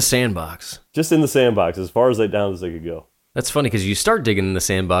 In the sandbox. Just in the sandbox, as far as down as they could go. That's funny because you start digging in the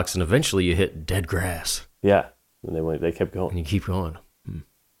sandbox and eventually you hit dead grass. Yeah. And they kept going. And you keep going.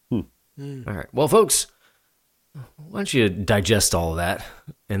 All right. Well, folks, why don't you digest all of that?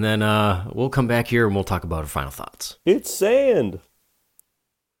 And then we'll come back here and we'll talk about our final thoughts. It's sand.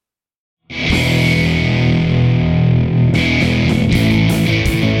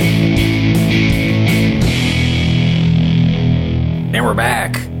 And we're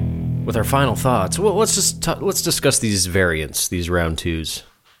back with our final thoughts. Well, let's discuss these variants, these round twos.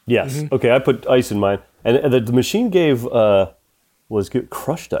 Yes. Okay, I put ice in mine. And the machine gave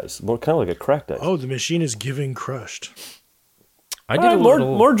crushed ice, more kind of like a cracked ice. Oh, the machine is giving crushed. I did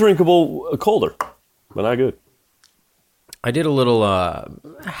more drinkable, colder, but not good. I did a little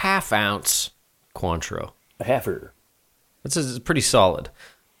half ounce Cointreau. A halfer. It's pretty solid.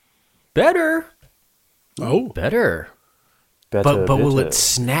 Better. Oh, Better. But will it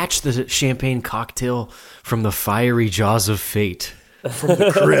snatch the champagne cocktail from the fiery jaws of fate? From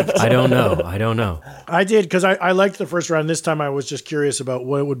the crypt. I don't know. I did because I liked the first round. This time I was just curious about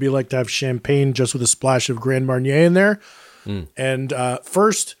what it would be like to have champagne just with a splash of Grand Marnier in there. And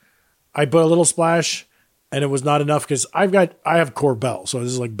first I put a little splash and it was not enough because I have Corbel, so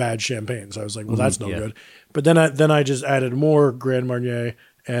this is like bad champagne. So I was like, well, that's no good. But then I just added more Grand Marnier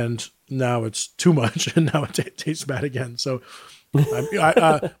and now it's too much and now it tastes bad again. So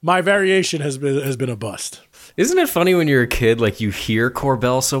my variation has been a bust. Isn't it funny when you're a kid, like you hear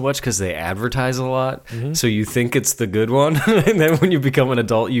Corbel so much because they advertise a lot, so you think it's the good one, and then when you become an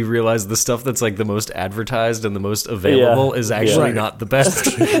adult, you realize the stuff that's like the most advertised and the most available is actually not the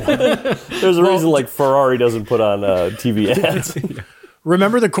best. There's a reason like Ferrari doesn't put on TV ads.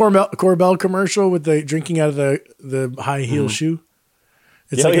 Remember the Corbel commercial with the drinking out of the high heel shoe?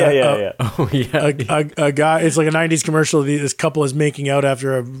 It's Oh, like yeah. Oh yeah, a guy. It's like a '90s commercial. This couple is making out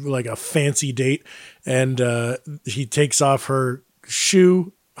after a fancy date, and he takes off her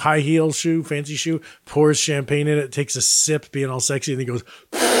shoe, high heel shoe, fancy shoe, pours champagne in it, takes a sip, being all sexy, and he goes,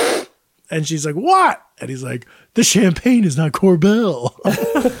 and she's like, "What?" And he's like, "The champagne is not Corbel."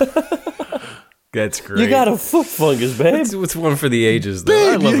 That's great. You got a foot fungus, babe. It's one for the ages, though.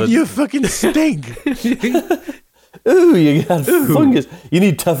 Babe, I love it. you fucking stink. Ooh, you got fungus. You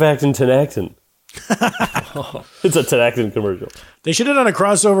need tough actin Tinactin. It's a Tinactin commercial. They should have done a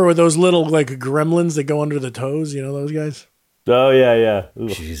crossover with those little like gremlins that go under the toes. You know those guys? Oh, yeah. Ooh.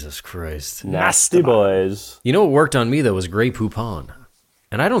 Jesus Christ. Nasty boys. You know what worked on me though was Grey Poupon,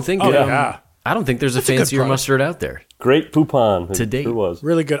 and I don't think I don't think there's a fancier product. mustard out there. Great Poupon. To date. It was.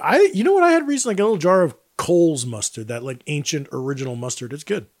 Really good. You know what I had recently? Like a little jar of Coles mustard, that like ancient original mustard. It's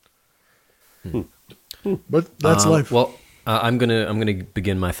good. But that's life. Well, I'm gonna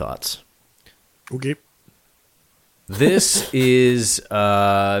begin my thoughts. Okay. This is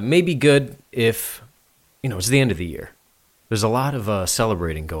maybe good if it's the end of the year. There's a lot of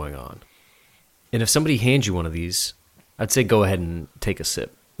celebrating going on, and if somebody hands you one of these, I'd say go ahead and take a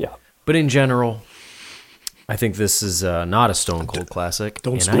sip. Yeah. But in general, I think this is not a Stone Cold classic.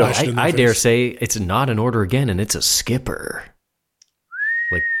 Don't and splash it in the I face. dare say it's not an order again, and it's a skipper.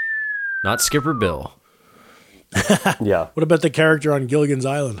 Like, not Skipper Bill. Yeah. What about the character on Gilligan's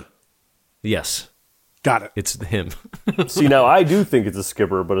Island? Yes, Got it. it's him. See, now I do think it's a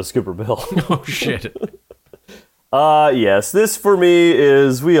skipper, but a Skipper Bill. Oh, shit. Yes, this for me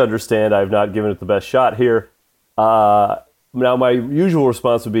is, we understand I've not given it the best shot here. Now, my usual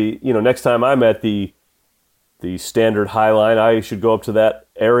response would be, next time I'm at the standard High Line, I should go up to that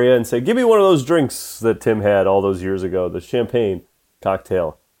area and say, give me one of those drinks that Tim had all those years ago, the champagne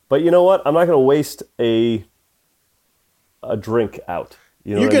cocktail. But you know what? I'm not going to waste a drink out.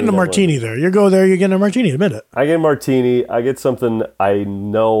 You're getting a martini there. You go there, you're getting a martini. Admit it. I get a martini. I get something I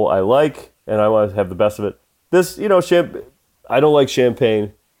know I like, and I want to have the best of it. This, I don't like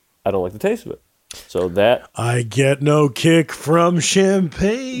champagne. I don't like the taste of it. So that... I get no kick from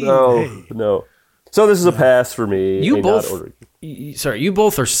champagne. No. So this is a pass for me. You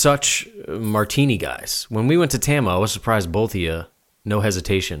both are such martini guys. When we went to Tama, I was surprised both of you, no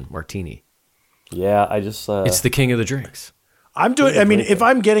hesitation, martini. Yeah, I just... It's the king of the drinks. If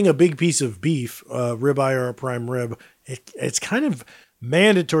I'm getting a big piece of beef, ribeye or a prime rib, it's kind of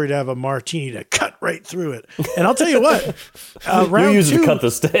mandatory to have a martini to cut right through it. And I'll tell you what, you use it to cut the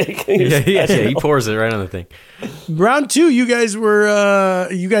steak. Yeah, he pours it right on the thing. Round two, you guys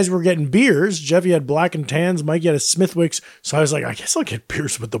were getting beers. Jeff, you had Black and Tans. Mike, you had a Smithwick's. So I was like, I guess I'll get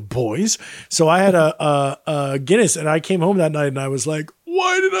beers with the boys. So I had a Guinness, and I came home that night and I was like,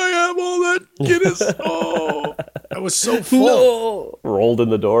 why did I have all that Guinness? Oh. I was so full. Rolled in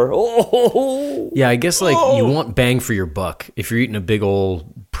the door. Oh. Yeah, I guess like you want bang for your buck if you're eating a big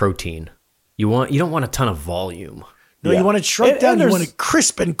old protein. You don't want a ton of volume. No, you want it shrunk down. You want it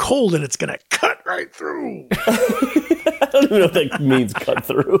crisp and cold, and it's gonna cut right through. I don't even know what that means. Cut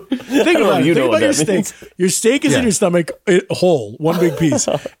through. Think about your steak. Your steak is in your stomach whole, one big piece,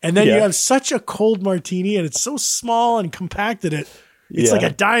 and then you have such a cold martini, and it's so small and compacted. It's like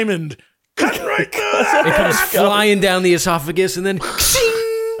a diamond. Cut right there. It comes flying down the esophagus and then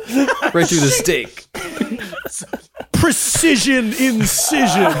right through the steak. Precision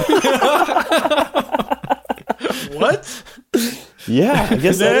incision. What? Yeah, I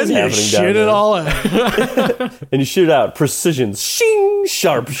guess that is happening down shit there. it all out. And you shit it out. Precision. Shing.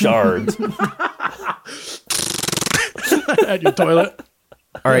 Sharp shards. At your toilet.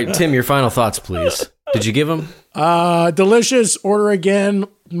 All right, Tim, your final thoughts, please. Did you give them? Delicious. Order again.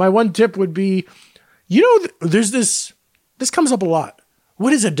 My one tip would be, there's this comes up a lot.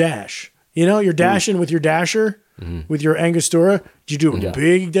 What is a dash? You're dashing with your dasher, with your Angostura. Do you do a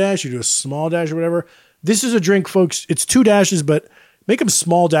big dash? You do a small dash or whatever? This is a drink, folks. It's 2 dashes, but make them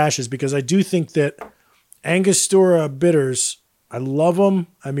small dashes because I do think that Angostura bitters, I love them.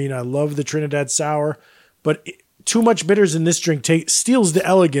 I mean, I love the Trinidad Sour, but too much bitters in this drink steals the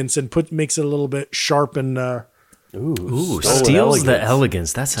elegance and makes it a little bit sharp and steals the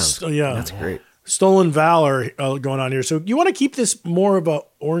elegance. That sounds that's great. Stolen valor going on here. So you want to keep this more of a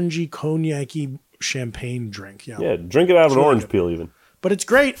orangey, cognac-y champagne drink. Yeah, drink it out of an orange peel even. But it's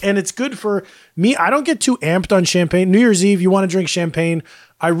great, and it's good for me. I don't get too amped on champagne. New Year's Eve, you want to drink champagne.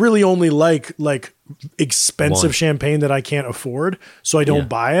 I really only like expensive champagne that I can't afford, so I don't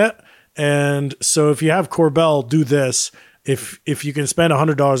buy it. And so if you have Corbel, do this. If you can spend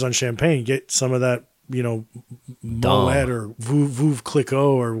 $100 on champagne, get some of that, Moet or Veuve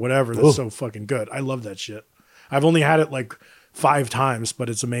Clicquot or whatever. That's so fucking good. I love that shit. I've only had it like 5 times, but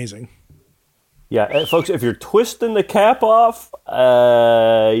it's amazing. Yeah, folks, if you're twisting the cap off,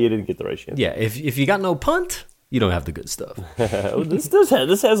 you didn't get the right champagne. Yeah, if you got no punt, you don't have the good stuff. This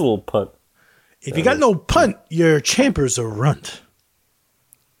has a little punt. If you got no punt, your champer's a runt.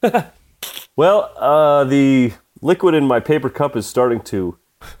 Well, the liquid in my paper cup is starting to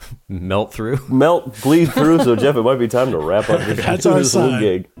bleed through. So Jeff, it might be time to wrap up this little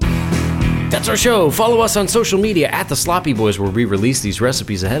gig. That's our show. Follow us on social media at The Sloppy Boys, where we release these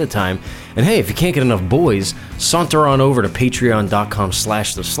recipes ahead of time. And hey, if you can't get enough boys, saunter on over to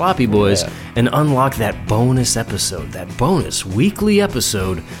patreon.com/The Sloppy Boys and unlock that bonus episode, that bonus weekly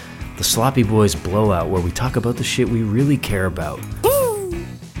episode, The Sloppy Boys Blowout, where we talk about the shit we really care about.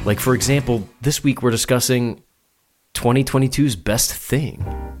 Like, for example, this week we're discussing 2022's best thing.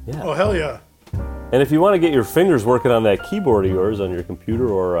 Yeah. Oh, hell yeah. And if you want to get your fingers working on that keyboard of yours on your computer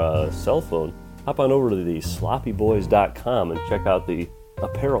or cell phone, hop on over to the sloppyboys.com and check out the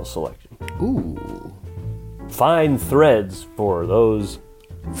apparel selection. Ooh. Fine threads for those...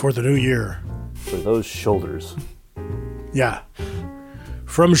 For the new year. For those shoulders. Yeah.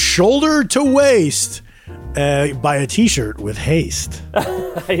 From shoulder to waist, buy a t-shirt with haste.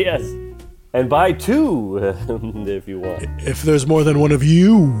 Yes. And buy 2 if you want. If there's more than one of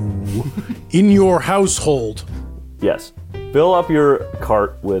you in your household. Yes. Fill up your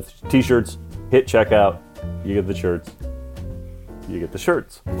cart with t-shirts, hit checkout, you get the shirts. You get the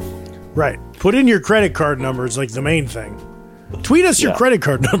shirts. Right. Put in your credit card number is like the main thing. Tweet us your credit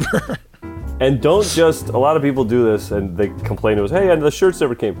card number. And don't just, a lot of people do this and they complain to us, hey, and the shirts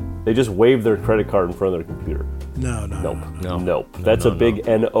never came. They just wave their credit card in front of their computer. No. That's a big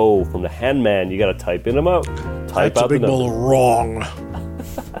N-O from the handman. You got to type in them out. Type That's out a big bowl of wrong.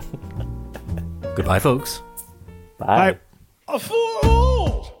 Goodbye, folks. Bye. A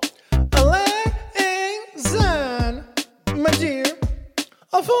fool, a lang my dear.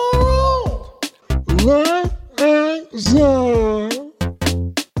 A fool, lang